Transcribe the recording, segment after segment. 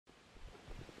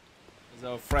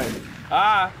Our friend.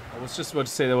 Ah, I was just about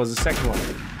to say there was a second one.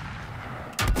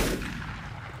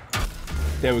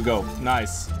 There we go.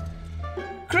 Nice.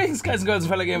 Greetings, guys and girls and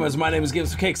fellow gamers. My name is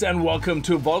Kickz and welcome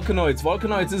to Volcanoids.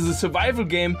 Volcanoids is a survival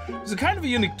game. It's a kind of a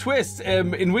unique twist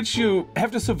in which you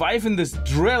have to survive in this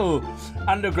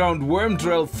underground worm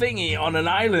drill thingy on an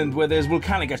island where there's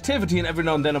volcanic activity, and every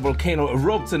now and then a volcano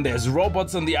erupts, and there's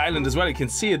robots on the island as well. You can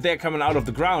see it there coming out of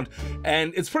the ground,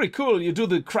 and it's pretty cool. You do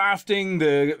the crafting,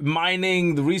 the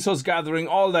mining, the resource gathering,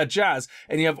 all that jazz,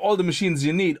 and you have all the machines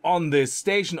you need on this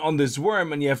station, on this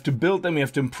worm, and you have to build them, you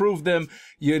have to improve them,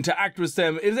 you interact with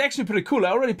them. It's actually pretty cool. I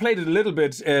already played it a little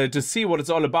bit to see what it's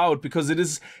all about, because it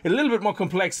is a little bit more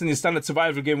complex than your standard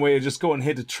survival game where you just go and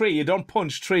hit a tree. You don't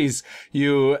punch trees.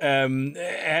 You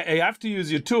have to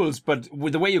use your tools, but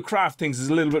with the way you craft things is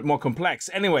a little bit more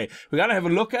complex. Anyway, we're gonna have a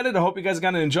look at it. I hope you guys are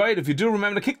gonna enjoy it. If you do,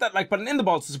 remember to kick that like button in the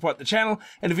balls to support the channel.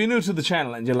 And if you're new to the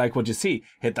channel and you like what you see,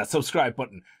 hit that subscribe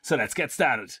button. So let's get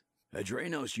started.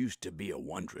 Drillships used to be a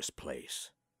wondrous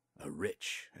place, a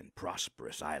rich and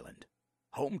prosperous island,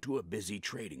 home to a busy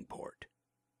trading port.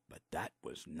 But that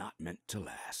was not meant to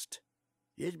last.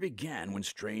 It began when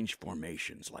strange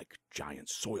formations like giant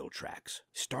soil tracks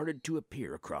started to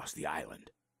appear across the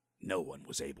island. No one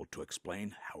was able to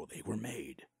explain how they were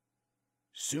made.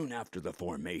 Soon after the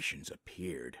formations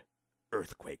appeared,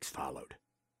 earthquakes followed.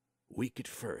 Weak at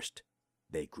first,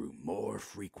 they grew more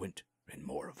frequent and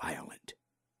more violent.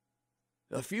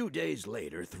 A few days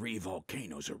later, 3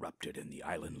 volcanoes erupted in the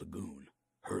island lagoon,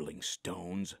 hurling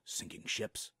stones, sinking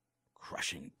ships,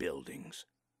 crushing buildings.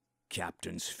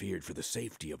 Captains feared for the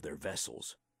safety of their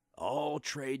vessels. All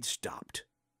trade stopped.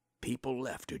 People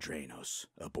left Drillships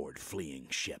aboard fleeing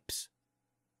ships.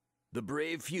 The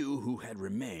brave few who had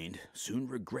remained soon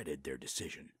regretted their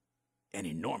decision. An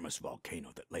enormous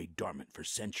volcano that lay dormant for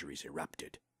centuries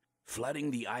erupted,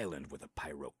 flooding the island with a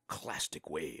pyroclastic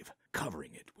wave,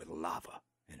 covering it with lava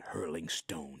and hurling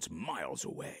stones miles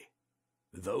away.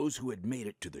 Those who had made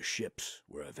it to the ships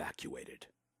were evacuated,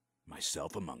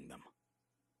 myself among them.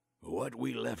 What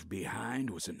we left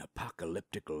behind was an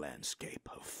apocalyptic landscape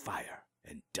of fire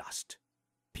and dust.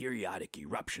 Periodic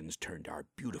eruptions turned our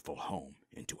beautiful home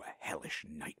into a hellish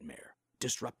nightmare,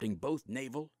 disrupting both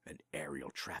naval and aerial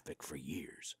traffic for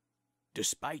years.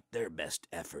 Despite their best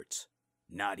efforts,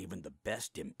 not even the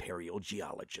best imperial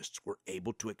geologists were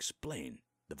able to explain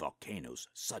the volcano's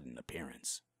sudden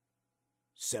appearance.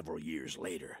 Several years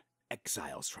later,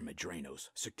 exiles from Drillships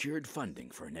secured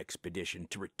funding for an expedition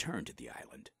to return to the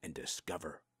island and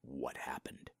discover what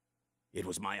happened. It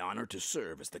was my honor to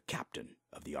serve as the captain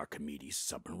of the Archimedes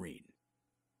submarine.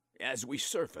 As we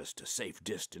surfaced a safe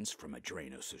distance from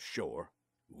Drillships' shore,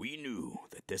 we knew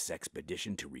that this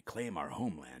expedition to reclaim our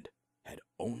homeland had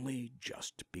only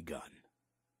just begun.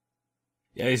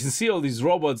 Yeah, you can see all these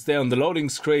robots there on the loading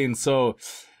screen, so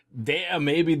they are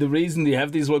maybe the reason you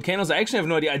have these volcanoes. I actually have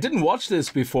no idea. I didn't watch this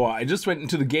before. I just went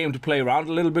into the game to play around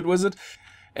a little bit with it.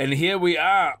 And here we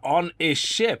are on a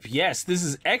ship. Yes, this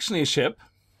is actually a ship.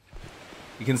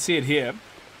 You can see it here.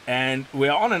 And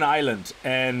we're on an island.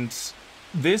 And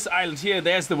this island here,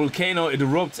 there's the volcano. It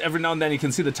erupts every now and then. You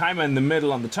can see the timer in the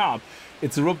middle on the top.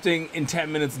 It's erupting in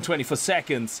 10 minutes and 24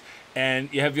 seconds. And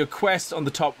you have your quest on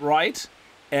the top right.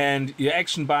 And your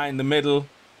action bar in the middle.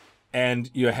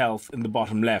 And your health in the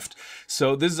bottom left.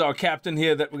 So this is our captain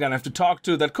here that we're gonna have to talk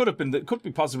to. That could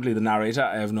be possibly the narrator.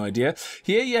 I have no idea.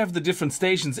 Here you have the different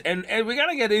stations, and we're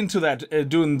gonna get into that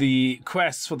doing the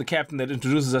quests for the captain that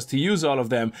introduces us to use all of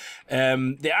them.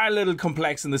 They are a little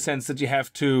complex in the sense that you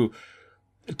have to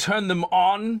turn them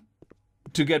on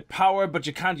to get power, but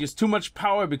you can't use too much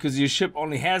power because your ship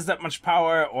only has that much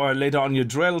power, or later on your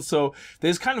drill. So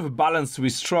there's kind of a balance to be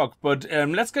struck. But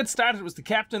let's get started with the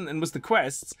captain and with the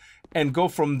quests and go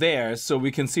from there so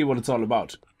we can see what it's all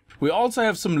about. We also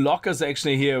have some lockers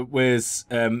actually here with,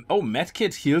 oh,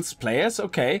 medkit heals players.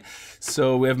 Okay,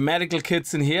 so we have medical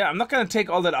kits in here. I'm not going to take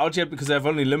all that out yet because I have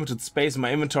only limited space in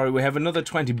my inventory. We have another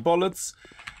 20 bullets.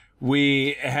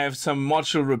 We have some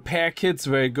module repair kits,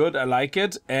 very good, I like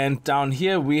it. And down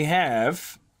here we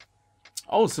have,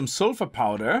 oh, some sulfur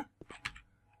powder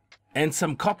and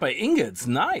some copper ingots,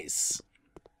 nice.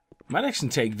 Might actually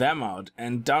take them out.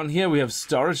 And down here we have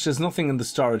storage. There's nothing in the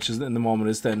storage in the moment,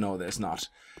 is there? No, there's not.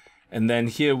 And then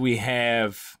here we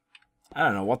have, I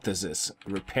don't know what this is, a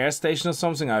repair station or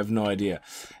something, I have no idea.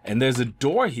 And there's a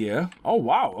door here. Oh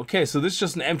wow, okay, so this is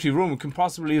just an empty room. We can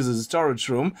possibly use as a storage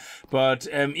room. But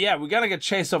yeah, we're gonna get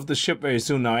chased off the ship very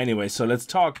soon now anyway, so let's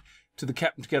talk to the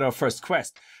captain to get our first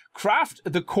quest. Craft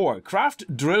the core.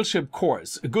 Craft drillship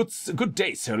cores. A good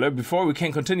day, sailor. Before we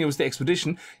can continue with the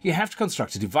expedition, you have to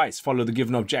construct a device. Follow the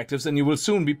given objectives and you will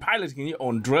soon be piloting your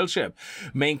own drillship.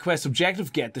 Main quest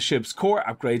objective, get the ship's core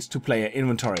upgrades to player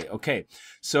inventory. Okay,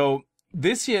 so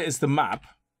this here is the map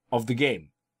of the game.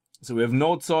 So we have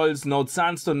node soils, node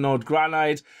sandstone, node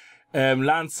granite,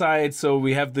 land side. So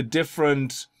we have the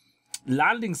different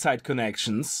landing site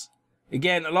connections.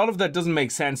 Again, a lot of that doesn't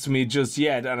make sense to me just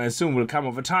yet, and I assume will come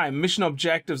over time. Mission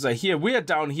objectives are here. We are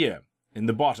down here in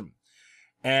the bottom.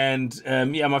 And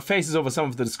yeah, my face is over some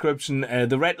of the description.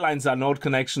 The red lines are node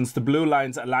connections. The blue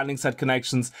lines are landing site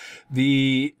connections.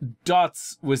 The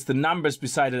dots with the numbers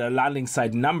beside it are landing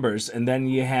site numbers. And then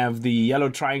you have the yellow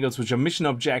triangles, which are mission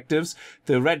objectives.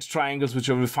 The red triangles, which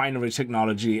are refinery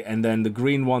technology. And then the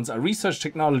green ones are research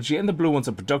technology. And the blue ones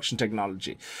are production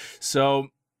technology. So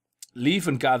leave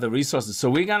and gather resources. So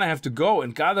we're gonna have to go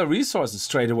and gather resources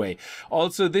straight away.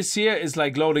 Also, this here is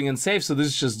like loading and save, so this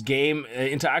is just game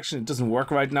interaction. It doesn't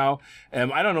work right now.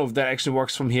 I don't know if that actually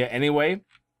works from here anyway.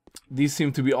 These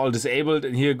seem to be all disabled,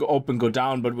 and here go open, go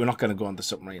down, but we're not gonna go on the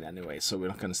submarine anyway, so we're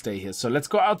not gonna stay here. So let's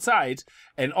go outside,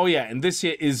 and oh yeah, and this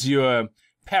here is your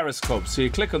periscope. So you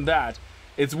click on that.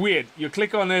 It's weird. You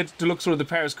click on it to look through the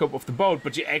periscope of the boat,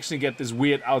 but you actually get this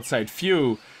weird outside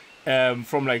view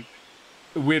from like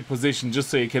weird position, just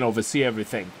so you can oversee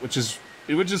everything, which is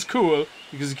cool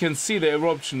because you can see the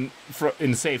eruption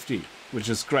in safety, which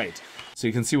is great. So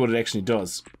you can see what it actually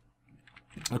does.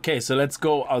 Okay, so let's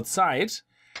go outside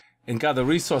and gather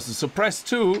resources. So press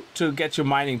 2 to get your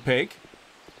mining pick.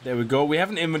 There we go. We have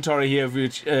an inventory here,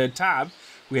 which tab.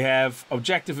 We have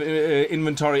objective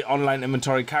inventory, online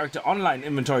inventory, character online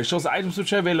inventory. Shows the items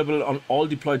which are available on all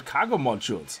deployed cargo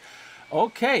modules.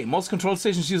 Okay, most control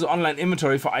stations use online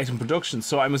inventory for item production.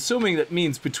 So I'm assuming that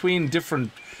means between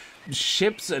different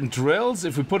ships and drills,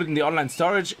 if we put it in the online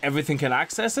storage, everything can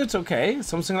access it. Okay,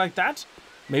 something like that.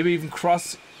 Maybe even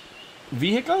cross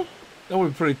vehicle. That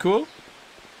would be pretty cool.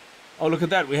 Oh, look at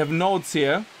that. We have nodes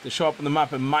here. They show up on the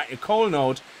map. A coal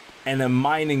node and a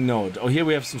mining node. Oh, here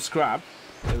we have some scrap.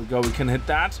 There we go. We can hit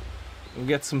that. We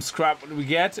get some scrap. What do we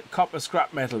get? Copper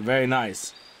scrap metal. Very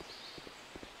nice.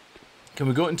 Can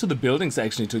we go into the buildings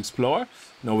actually to explore?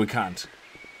 No, we can't.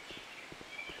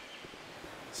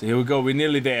 So here we go. We're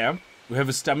nearly there. We have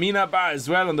a stamina bar as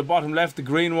well on the bottom left, the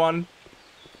green one.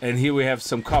 And here we have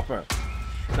some copper.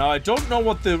 Now, I don't know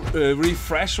what the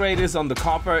refresh rate is on the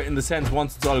copper, in the sense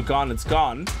once it's all gone, it's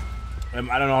gone. I don't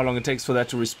know how long it takes for that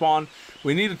to respawn.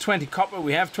 We needed 20 copper.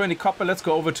 We have 20 copper. Let's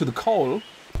go over to the coal.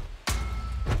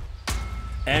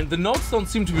 And the nodes don't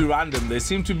seem to be random. They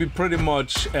seem to be pretty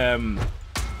much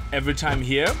every time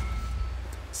here.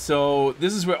 So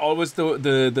this is where always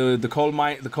the coal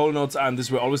nodes are, and this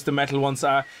is where always the metal ones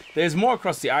are. There's more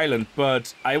across the island,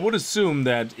 but I would assume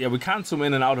that, yeah, we can't zoom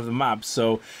in and out of the map,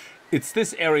 so it's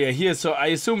this area here. So I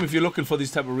assume if you're looking for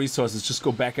these type of resources, just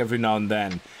go back every now and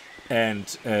then and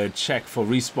check for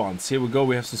respawns. Here we go.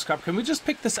 We have some scrap. Can we just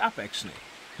pick this up actually?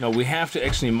 No, we have to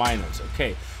actually mine it.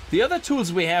 Okay. The other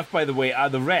tools we have, by the way, are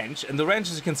the wrench. And the wrench,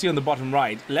 as you can see on the bottom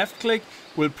right, left click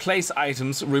will place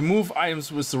items, remove items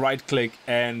with the right click,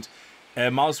 and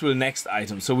mouse will next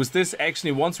item. So with this,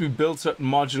 actually, once we build certain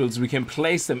modules, we can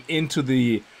place them into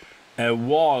the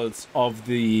walls of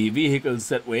the vehicles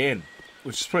that we're in,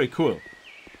 which is pretty cool.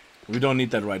 We don't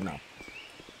need that right now.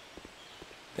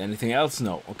 Anything else?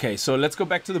 No. Okay, so let's go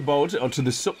back to the boat, or to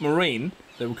the submarine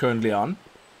that we're currently on.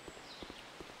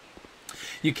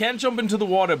 You can jump into the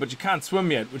water, but you can't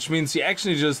swim yet, which means you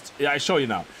actually just... Yeah, I show you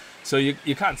now. So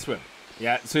you can't swim.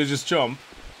 Yeah, so you just jump.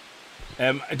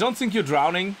 I don't think you're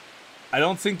drowning. I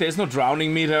don't think there's no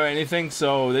drowning meter or anything,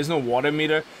 so there's no water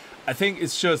meter. I think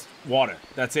it's just water.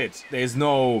 That's it. There's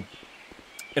no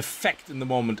effect in the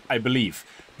moment, I believe.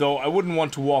 Though I wouldn't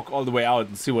want to walk all the way out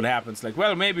and see what happens. Like,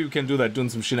 well, maybe we can do that, doing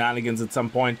some shenanigans at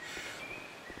some point.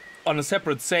 On a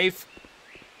separate save.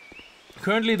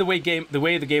 Currently, the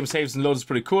way the game saves and loads is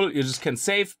pretty cool. You just can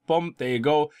save, boom, there you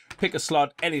go. Pick a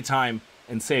slot anytime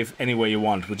and save anywhere you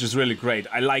want, which is really great.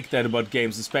 I like that about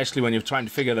games, especially when you're trying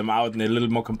to figure them out and they're a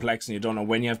little more complex and you don't know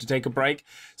when you have to take a break.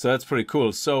 So that's pretty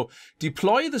cool. So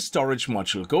deploy the storage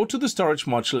module. Go to the storage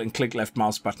module and click left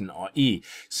mouse button or E.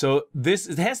 So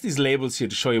it has these labels here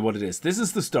to show you what it is. This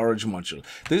is the storage module.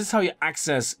 This is how you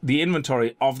access the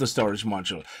inventory of the storage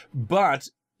module. But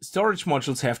storage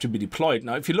modules have to be deployed.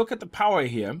 Now, if you look at the power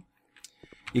here,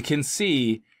 you can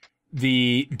see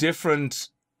the different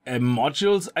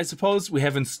modules, I suppose, we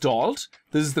have installed.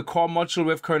 This is the core module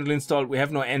we have currently installed. We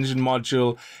have no engine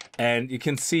module. And you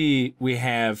can see we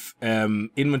have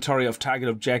inventory of target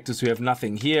objectives. We have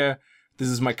nothing here. This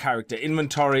is my character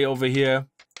inventory over here.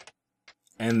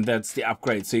 And that's the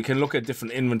upgrade. So you can look at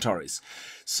different inventories.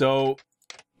 So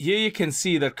here you can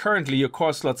see that currently your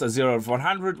core slots are 0 out of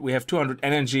 100. We have 200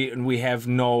 energy and we have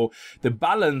no... The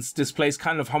balance displays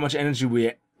kind of how much energy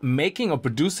we're making or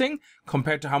producing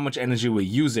compared to how much energy we're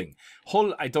using.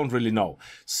 Hull, I don't really know.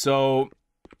 So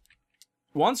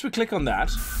once we click on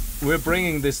that, we're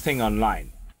bringing this thing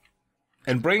online.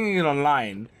 And bringing it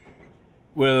online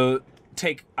will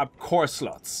take up core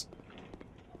slots.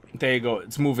 There you go,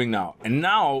 it's moving now. And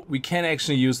now we can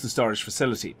actually use the storage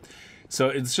facility. So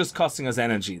it's just costing us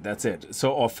energy, that's it.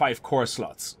 So, or 5 core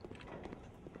slots.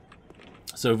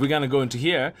 So if we're gonna go into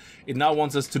here, it now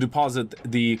wants us to deposit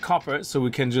the copper, so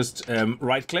we can just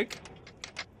right click,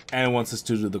 and it wants us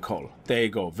to do the coal. There you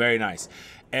go, very nice.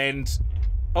 And,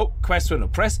 oh, quest window.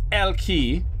 Press L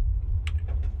key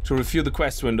to review the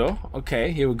quest window.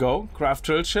 Okay, here we go, craft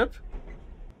drill ship.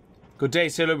 Good day,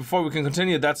 sailor. Before we can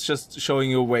continue, that's just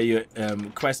showing you where your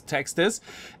quest text is.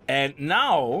 And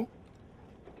now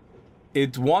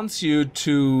it wants you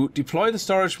to deploy the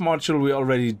storage module. We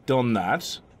already done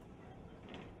that.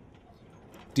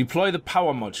 Deploy the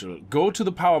power module. Go to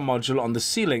the power module on the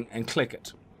ceiling and click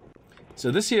it.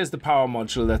 So this here is the power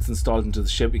module that's installed into the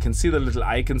ship. You can see the little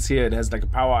icons here. It has like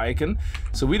a power icon.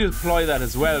 So we deploy that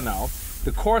as well now.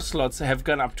 The core slots have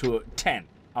gone up to 10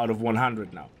 out of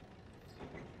 100 now.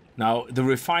 Now, the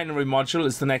refinery module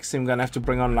is the next thing I'm gonna have to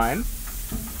bring online.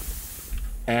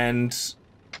 And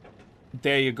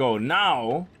there you go.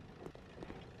 Now,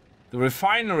 the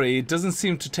refinery doesn't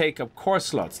seem to take up core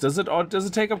slots. Does it? Or does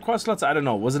it take up core slots? I don't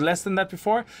know. Was it less than that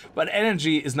before? But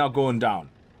energy is now going down.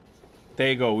 There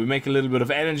you go. We make a little bit of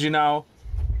energy now.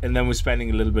 And then we're spending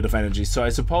a little bit of energy. So I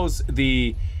suppose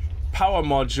the power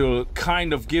module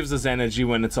kind of gives us energy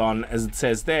when it's on, as it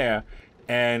says there.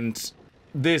 And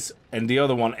this and the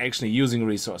other one actually using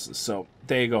resources. So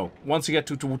there you go. Once you get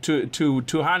to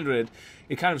 200,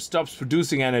 it kind of stops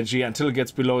producing energy until it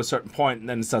gets below a certain point, and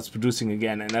then it starts producing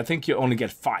again. And I think you only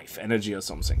get 5 energy or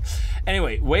something.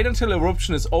 Anyway, wait until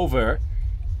eruption is over.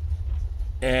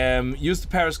 Use the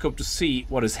periscope to see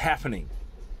what is happening.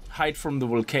 Hide from the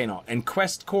volcano. And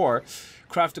quest core,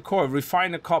 craft a core,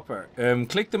 refine a copper.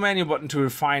 Click the menu button to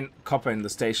refine copper in the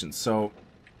station. So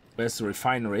where's the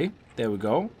refinery? There we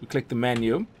go. We click the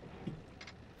menu.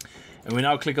 And we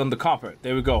now click on the copper.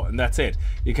 There we go. And that's it.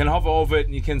 You can hover over it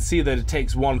and you can see that it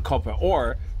takes 1 copper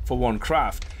ore for 1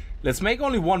 craft. Let's make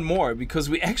only 1 more because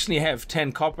we actually have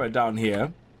 10 copper down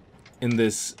here in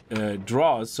this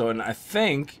draw. So, and I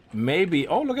think maybe...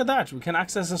 Oh, look at that. We can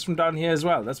access this from down here as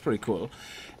well. That's pretty cool.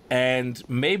 And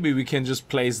maybe we can just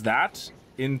place that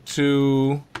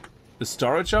into the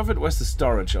storage of it. Where's the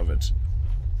storage of it?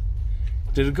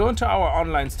 Did it go into our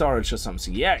online storage or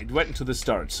something? Yeah, it went into the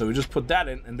storage. So we just put that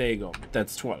in and there you go.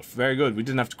 That's 12. Very good. We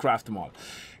didn't have to craft them all.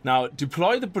 Now,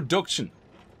 deploy the production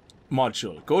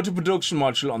module. Go to production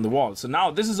module on the wall. So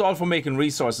now this is all for making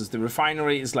resources. The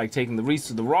refinery is like taking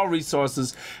the raw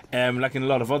resources, like in a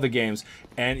lot of other games.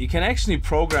 And you can actually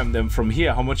program them from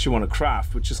here, how much you want to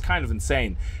craft, which is kind of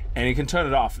insane. And you can turn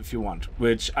it off if you want,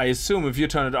 which I assume if you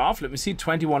turn it off, let me see,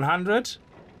 2100.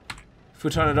 If we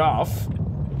turn it off...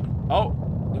 Oh,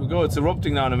 there we go. It's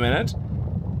erupting now in a minute.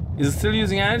 Is it still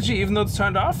using energy even though it's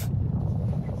turned off?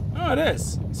 Oh, it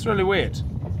is. It's really weird.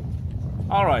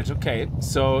 All right, okay.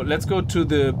 So let's go to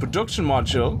the production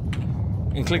module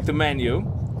and click the menu.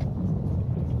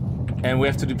 And we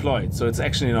have to deploy it. So it's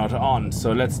actually not on.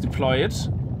 So let's deploy it.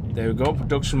 There we go,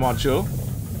 production module.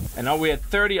 And now we're at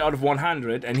 30 out of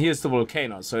 100. And here's the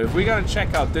volcano. So if we're going to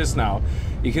check out this now,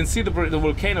 you can see the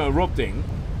volcano erupting.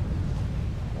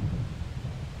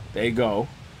 There you go.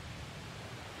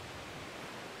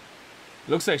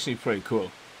 Looks actually pretty cool.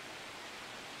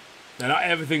 And now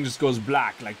everything just goes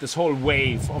black. Like this whole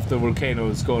wave of the volcano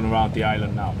is going around the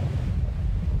island now.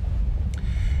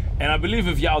 And I believe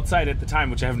if you're outside at the time,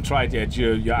 which I haven't tried yet,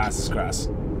 your ass is grass.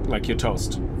 Like you're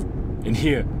toast. In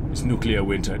here, it's nuclear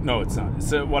winter. No, it's not.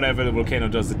 It's whatever the volcano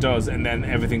does, it does. And then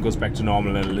everything goes back to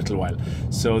normal in a little while.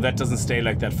 So that doesn't stay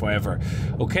like that forever.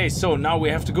 Okay, so now we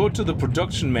have to go to the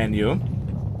production menu.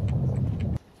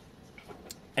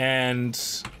 And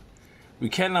we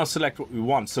can now select what we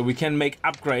want. So we can make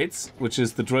upgrades, which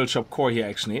is the drill shop core here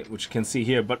actually, which you can see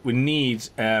here. But we need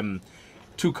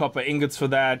 2 copper ingots for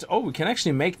that. Oh, we can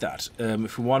actually make that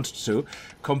if we wanted to.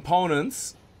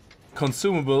 Components,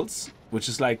 consumables, which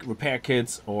is like repair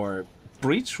kits or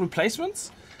breach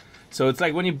replacements. So it's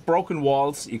like when you broken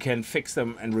walls, you can fix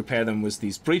them and repair them with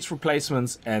these breach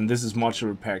replacements, and this is module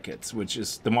repair kits, which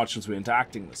is the modules we're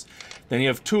interacting with. Then you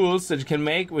have tools that you can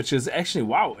make, which is actually,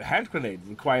 wow, a hand grenade.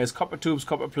 Requires copper tubes,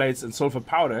 copper plates, and sulfur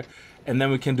powder. And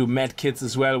then we can do med kits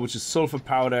as well, which is sulfur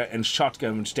powder and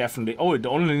shotgun, which definitely, oh, it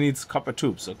only needs copper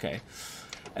tubes, okay.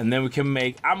 And then we can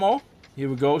make ammo. Here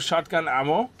we go, shotgun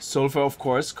ammo, sulfur, of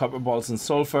course, copper balls and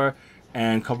sulfur.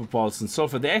 And copper balls and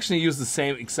sulfur. They actually use the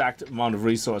same exact amount of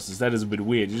resources. That is a bit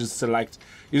weird. You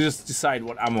just decide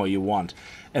what ammo you want.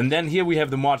 And then here we have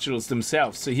the modules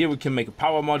themselves. So here we can make a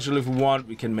power module if we want.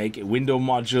 We can make a window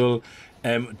module,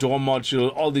 door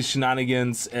module, all these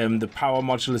shenanigans. The power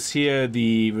module is here,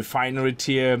 the refinery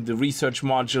tier, the research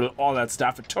module, all that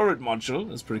stuff. A turret module,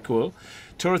 that's pretty cool.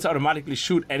 Turrets automatically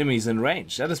shoot enemies in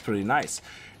range. That is pretty nice.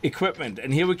 Equipment,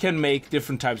 and here we can make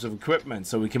different types of equipment.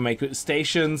 So we can make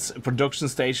stations, production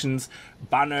stations,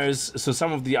 banners. So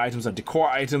some of the items are decor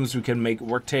items. We can make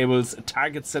work tables, a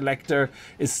target selector,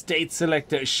 a state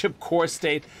selector, a ship core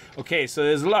state. Okay, so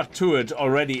there's a lot to it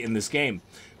already in this game.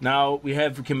 Now we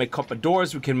can make copper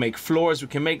doors, we can make floors, we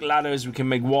can make ladders, we can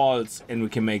make walls, and we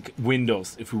can make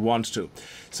windows if we want to.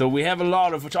 So we have a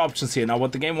lot of options here. Now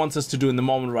what the game wants us to do in the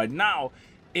moment right now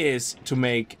is to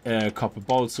make copper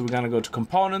bolts. So we're gonna go to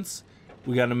components,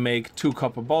 we're gonna make 2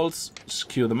 copper bolts,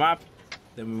 secure the map,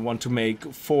 then we want to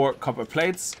make 4 copper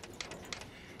plates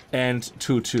and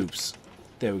 2 tubes.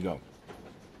 There we go.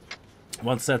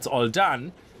 Once that's all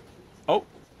done, oh,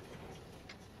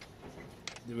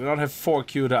 we don't have 4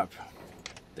 queued up.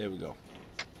 There we go.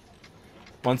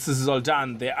 Once this is all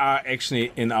done, they are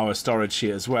actually in our storage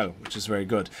here as well, which is very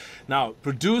good. Now,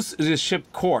 produce the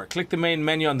ship core. Click the main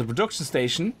menu on the production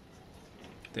station.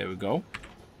 There we go.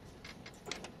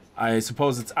 I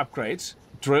suppose it's upgrade.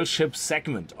 Drillship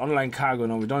segment. Online cargo.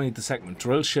 No, we don't need the segment.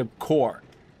 Drillship core.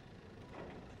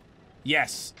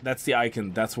 Yes, that's the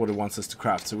icon. That's what it wants us to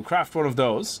craft. So we craft one of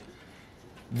those.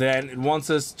 Then it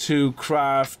wants us to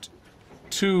craft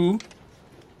 2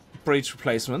 breach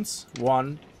replacements.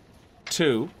 1,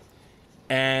 2,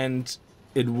 and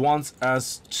it wants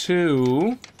us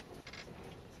to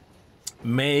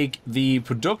make the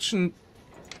production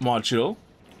module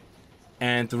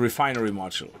and the refinery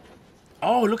module.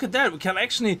 Oh, look at that. We can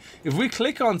actually, if we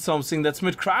click on something that's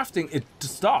mid-crafting, it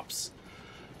stops.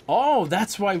 Oh,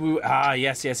 that's why we... Ah,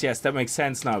 yes. That makes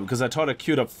sense now, because I thought I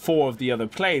queued up 4 of the other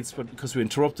plates, but because we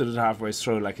interrupted it halfway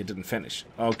through, like it didn't finish.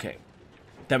 Okay,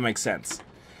 that makes sense.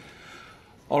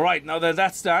 Alright, now that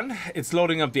that's done, it's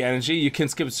loading up the energy. You can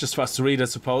skip, it's just for us to read, I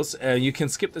suppose. You can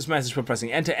skip this message by pressing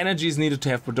enter. Energy is needed to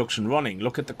have production running.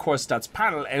 Look at the core stats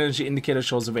panel. Energy indicator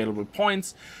shows available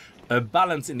points. A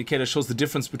balance indicator shows the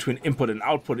difference between input and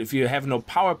output. If you have no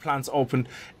power plants open,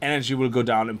 energy will go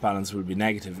down and balance will be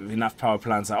negative. If enough power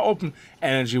plants are open,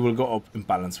 energy will go up and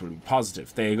balance will be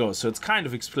positive. There you go. So it's kind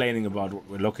of explaining about what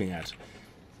we're looking at.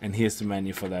 And here's the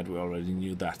menu for that. We already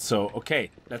knew that. So,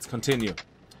 okay, let's continue.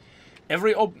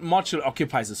 Every module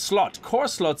occupies a slot. Core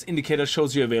slots indicator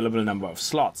shows you available number of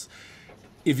slots.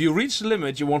 If you reach the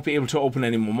limit, you won't be able to open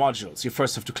any more modules. You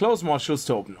first have to close modules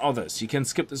to open others. You can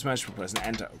skip this message by pressing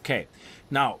enter. Okay.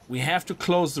 Now, we have to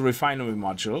close the refinery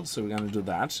module, so we're going to do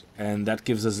that. And that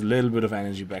gives us a little bit of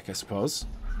energy back, I suppose.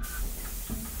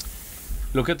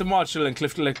 Look at the module and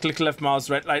click left mouse.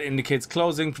 Red light indicates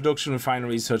closing. Production,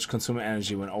 refinery, research, consumer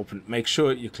energy when open. Make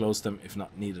sure you close them if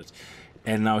not needed.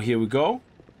 And now here we go.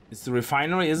 It's the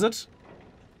refinery, is it?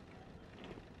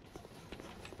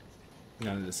 I'm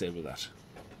gonna disable that.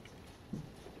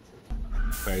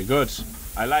 Very good.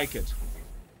 I like it.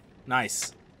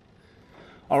 Nice.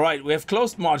 Alright, we have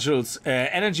closed modules.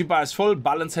 Energy bar is full.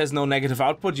 Balance has no negative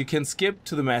output. You can skip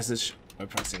to the message by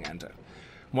pressing enter.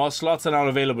 More slots are now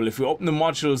available. If we open the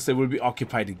modules, they will be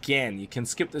occupied again. You can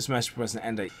skip this message by pressing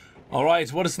enter.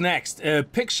 Alright, what is next?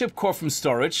 Pick ship core from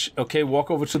storage. Okay,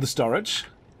 walk over to the storage.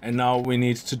 And now we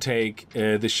need to take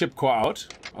the ship core out.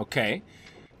 Okay.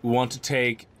 We want to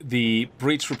take the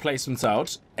breach replacements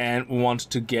out. And we want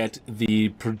to get the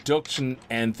production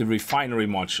and the refinery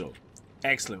module.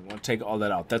 Excellent. We want to take all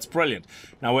that out. That's brilliant.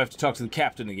 Now we have to talk to the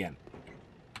captain again.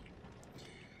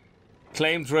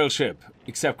 Claim drill ship.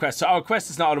 Accept quest. So our quest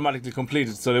is now automatically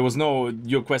completed. So there was no,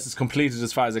 your quest is completed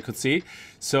as far as I could see.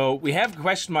 So we have a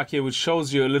question mark here which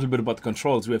shows you a little bit about the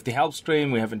controls. We have the help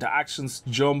screen, we have interactions,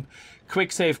 jump,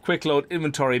 quick save, quick load,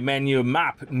 inventory, menu,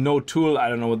 map, no tool. I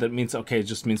don't know what that means. Okay, it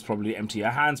just means probably empty your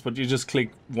hands, but you just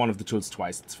click one of the tools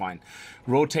twice. It's fine.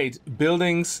 Rotate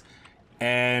buildings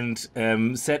and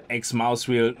set X mouse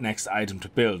wheel, next item to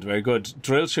build. Very good.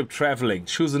 Drill ship traveling.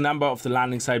 Choose a number of the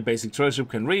landing site basic drill ship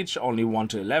can reach, only 1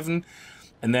 to 11.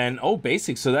 And then, oh,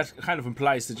 basic. So that kind of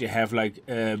implies that you have like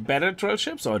better drill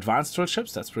ships or advanced drill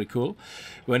ships. That's pretty cool.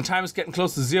 When time is getting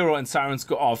close to 0 and sirens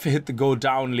go off, hit the go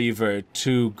down lever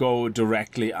to go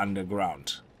directly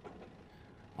underground.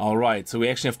 All right, so we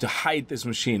actually have to hide this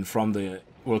machine from the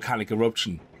volcanic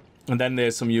eruption. And then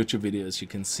there's some YouTube videos you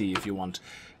can see if you want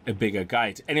a bigger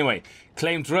guide. Anyway,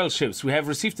 claim drill ships. We have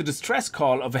received a distress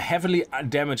call of a heavily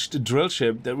damaged drill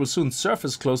ship that will soon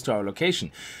surface close to our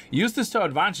location. Use this to our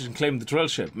advantage and claim the drill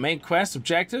ship. Main quest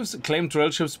objectives: claim drill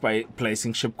ships by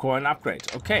placing ship core and upgrade.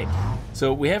 Okay,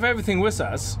 so we have everything with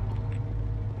us.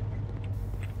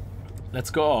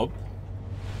 Let's go up.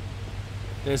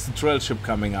 There's the drill ship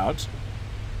coming out.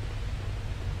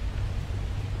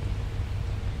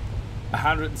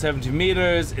 170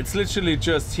 meters. It's literally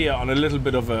just here on a little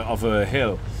bit of a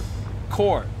hill.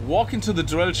 Core. Walk into the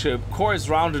drill ship. Core is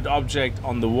rounded object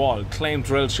on the wall. Claim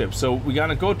drill ship. So we're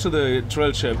gonna go to the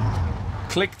drill ship.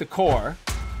 Click the core.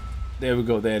 There we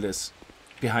go. There it is.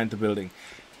 Behind the building.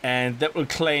 And that will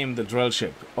claim the drill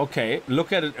ship. Okay.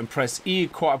 Look at it and press E.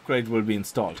 Core upgrade will be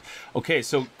installed. Okay.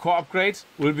 So core upgrade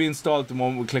will be installed the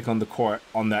moment we click on the core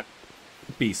on that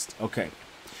beast. Okay.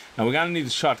 Now we're gonna need a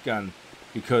shotgun.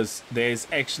 Because there's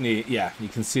actually, yeah, you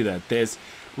can see that. There's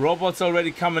robots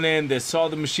already coming in. They saw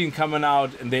the machine coming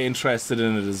out and they're interested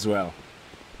in it as well.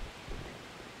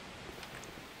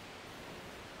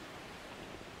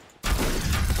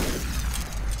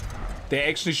 They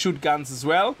actually shoot guns as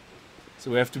well.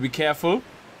 So we have to be careful.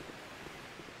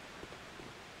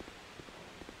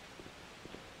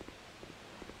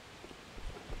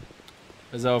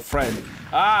 There's our friend.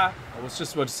 Ah, I was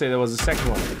just about to say there was a second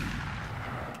one.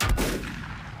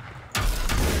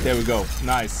 There we go.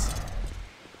 Nice.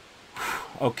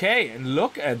 Okay, and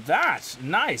look at that.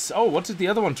 Nice. Oh, what did the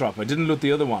other one drop? I didn't loot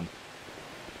the other one.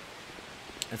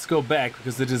 Let's go back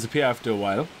because they disappear after a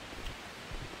while.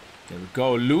 There we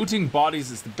go. Looting bodies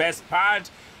is the best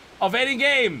part of any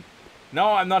game.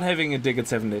 No, I'm not having a dig at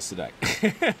 7 Days to Die.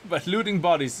 But looting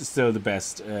bodies is still the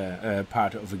best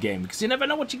part of a game because you never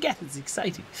know what you get. It's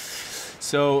exciting.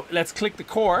 So let's click the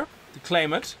core to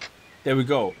claim it. There we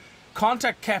go.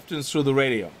 Contact captains through the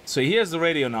radio. So here's the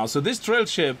radio now. So this drill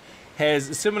ship has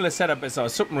a similar setup as our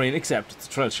submarine, except it's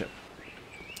a drill ship.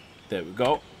 There we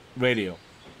go. Radio.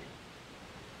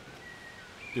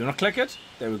 Do you want to click it?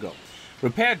 There we go.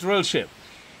 Repair drill ship.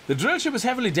 The drill ship is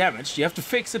heavily damaged. You have to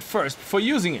fix it first before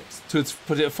using it to its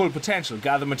full potential.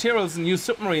 Gather materials and use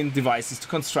submarine devices to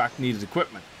construct needed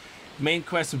equipment. Main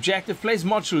quest objective: place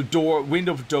module, door,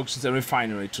 window productions and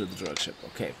refinery to the drill ship.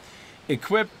 Okay.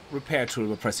 Equip repair tool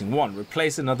by pressing 1.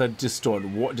 Replace another destroyed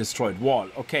wall.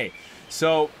 Okay,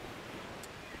 so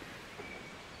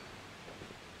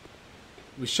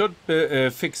we should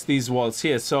fix these walls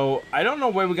here. So I don't know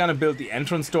where we're gonna build the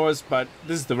entrance doors, but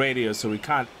this is the radio, so we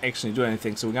can't actually do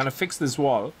anything. So we're gonna fix this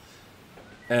wall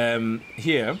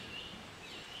here,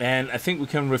 and I think we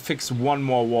can refix one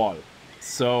more wall.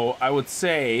 So I would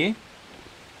say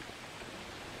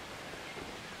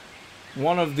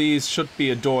one of these should be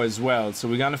a door as well. So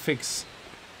we're gonna fix.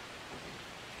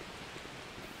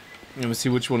 Let me see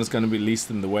which one is gonna be least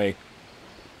in the way.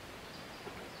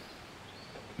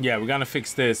 Yeah, we're gonna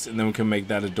fix this and then we can make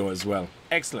that a door as well.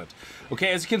 Excellent.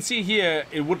 Okay, as you can see here,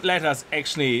 it would let us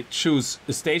actually choose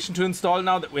a station to install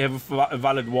now that we have a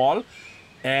valid wall.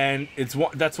 And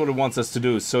that's what it wants us to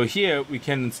do. So here we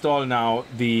can install now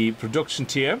the production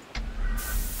tier.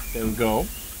 There we go.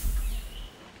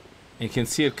 You can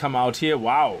see it come out here.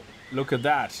 Wow, look at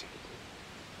that.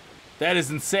 That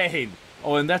is insane.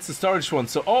 Oh, and that's the storage one.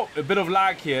 So, oh, a bit of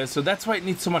lag here. So that's why it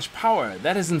needs so much power.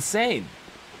 That is insane.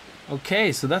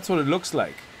 Okay, so that's what it looks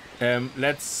like.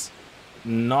 Let's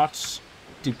not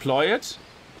deploy it.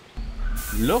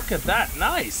 Look at that.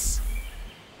 Nice.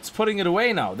 It's putting it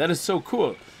away now. That is so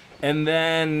cool. And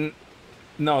then,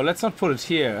 no, let's not put it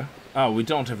here. Oh, we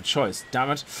don't have a choice.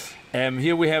 Damn it.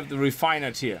 Here we have the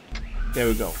refiner tier. There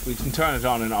we go. We can turn it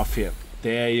on and off here.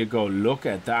 There you go. Look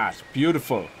at that.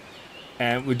 Beautiful.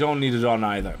 And we don't need it on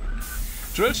either.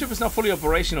 Drill ship is now fully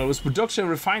operational with production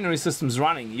and refinery systems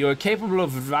running. You are capable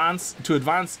of advance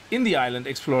in the island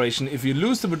exploration. If you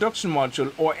lose the production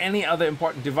module or any other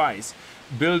important device,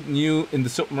 build new in the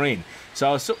submarine.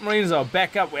 So our submarine is our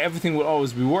backup where everything will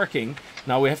always be working.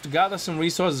 Now we have to gather some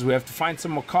resources. We have to find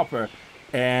some more copper.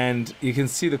 And you can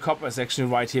see the copper is actually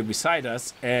right here beside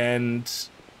us. And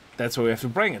that's where we have to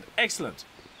bring it. Excellent.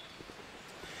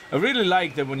 I really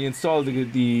like that when you install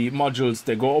the modules,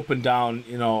 they go up and down,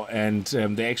 you know, and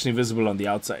they're actually visible on the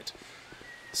outside.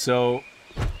 So,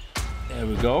 there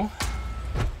we go.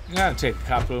 I'm gonna take a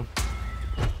couple.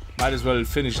 Might as well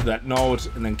finish that node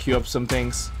and then queue up some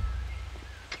things.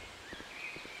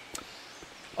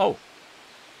 Oh.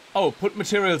 Oh, put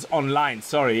materials online.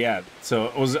 Sorry, yeah. So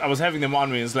I was having them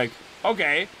on me. It's like,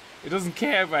 okay, it doesn't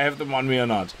care if I have them on me or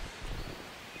not.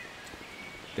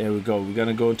 There we go. We're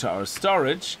gonna go into our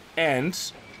storage and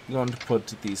we're going to put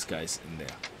these guys in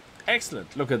there.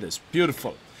 Excellent. Look at this.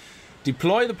 Beautiful.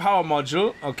 Deploy the power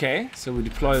module. Okay, so we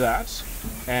deploy that.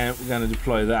 And we're gonna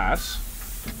deploy that.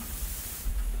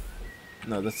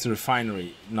 No, that's the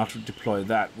refinery. Not to deploy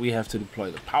that. We have to deploy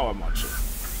the power module.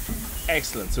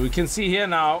 Excellent. So we can see here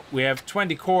now we have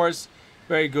 20 cores.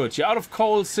 Very good. You're out of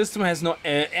coal. System has no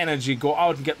energy. Go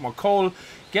out and get more coal.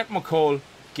 Get more coal.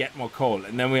 Get more coal.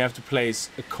 And then we have to place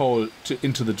a coal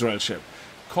into the drill ship.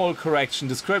 Coal correction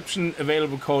description.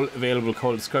 Available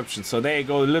coal description. So there you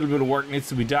go. A little bit of work needs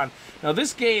to be done. Now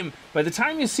this game, by the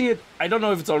time you see it, I don't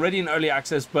know if it's already in early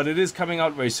access, but it is coming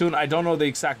out very soon. I don't know the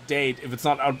exact date if it's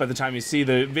not out by the time you see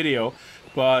the video.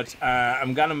 But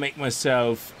I'm gonna make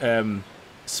myself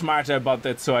smarter about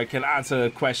that so I can answer a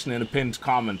question in a pinned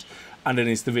comment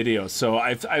underneath the video. So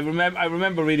I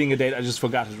remember reading a date, I just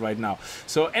forgot it right now.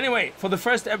 So anyway, for the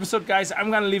first episode, guys, I'm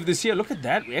gonna leave this here. Look at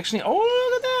that. We actually, oh,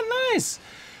 look at that, nice.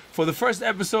 For the first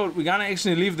episode, we're gonna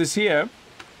actually leave this here.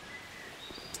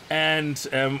 And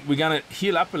we're gonna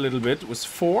heal up a little bit. It was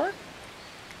 4.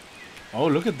 Oh,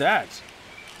 look at that.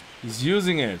 He's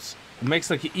using it. It makes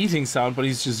like an eating sound, but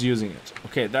he's just using it.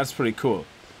 Okay, that's pretty cool.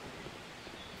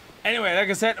 Anyway, like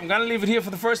I said, I'm gonna leave it here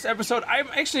for the first episode. I'm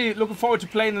actually looking forward to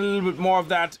playing a little bit more of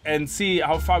that and see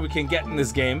how far we can get in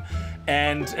this game.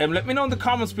 And let me know in the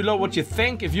comments below what you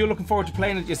think, if you're looking forward to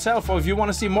playing it yourself, or if you want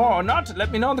to see more or not.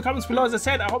 Let me know in the comments below. As I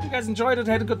said, I hope you guys enjoyed it,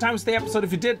 had a good time with the episode.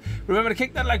 If you did, remember to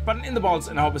kick that like button in the balls,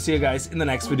 and I hope to see you guys in the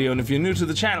next video. And if you're new to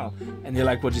the channel and you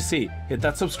like what you see, hit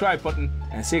that subscribe button,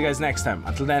 and I'll see you guys next time.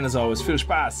 Until then, as always, viel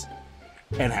Spaß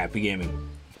and happy gaming.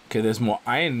 Okay, there's more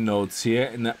iron nodes here.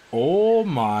 And oh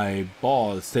my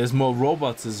balls, there's more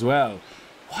robots as well.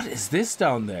 What is this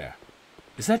down there?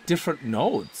 Is that different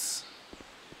nodes?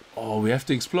 Oh, we have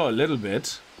to explore a little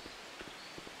bit.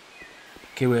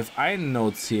 Okay, we have iron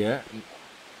nodes here.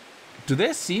 Do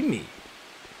they see me?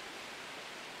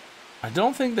 I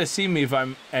don't think they see me if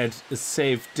I'm at a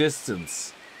safe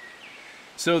distance.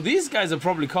 So these guys are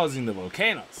probably causing the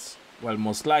volcanoes. Well,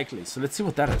 most likely. So let's see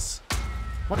what that is.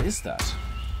 What is that?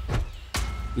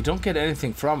 We don't get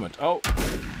anything from it. Oh.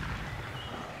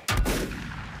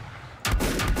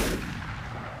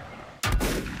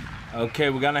 Okay,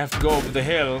 we're gonna have to go over the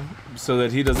hill so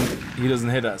that he doesn't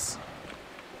hit us.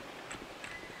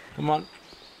 Come on.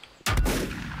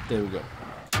 There we go.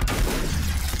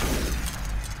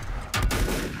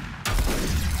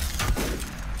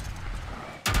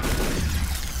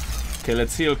 Okay,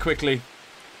 let's heal quickly.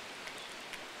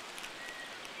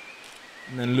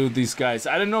 And then loot these guys.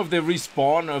 I don't know if they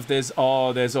respawn or if there's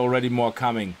already more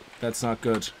coming. That's not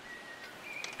good.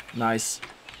 Nice.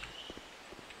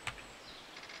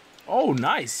 Oh,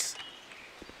 nice.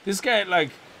 This guy had like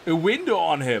a window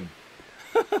on him.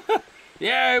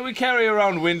 Yeah, we carry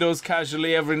around windows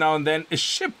casually every now and then. A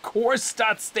ship core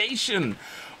stat station.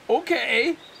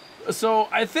 Okay. So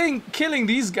I think killing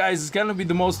these guys is gonna be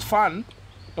the most fun.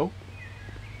 Oh.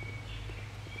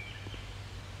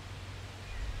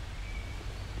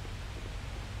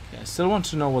 I still want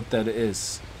to know what that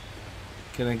is.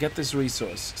 Can I get this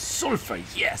resource? Sulfur,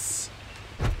 yes!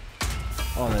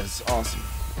 Oh, that's awesome.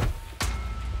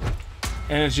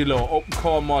 Energy low, open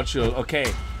core module.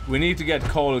 Okay, we need to get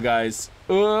coal, guys.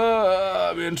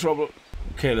 We're in trouble.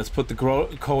 Okay, let's put the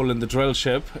coal in the drill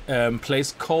ship.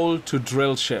 Place coal to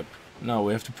drill ship. No,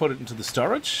 we have to put it into the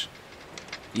storage?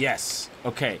 Yes,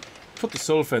 okay. Put the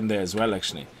sulfur in there as well,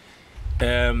 actually.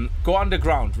 Go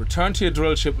underground, return to your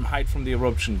drill ship and hide from the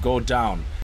eruption. Go down.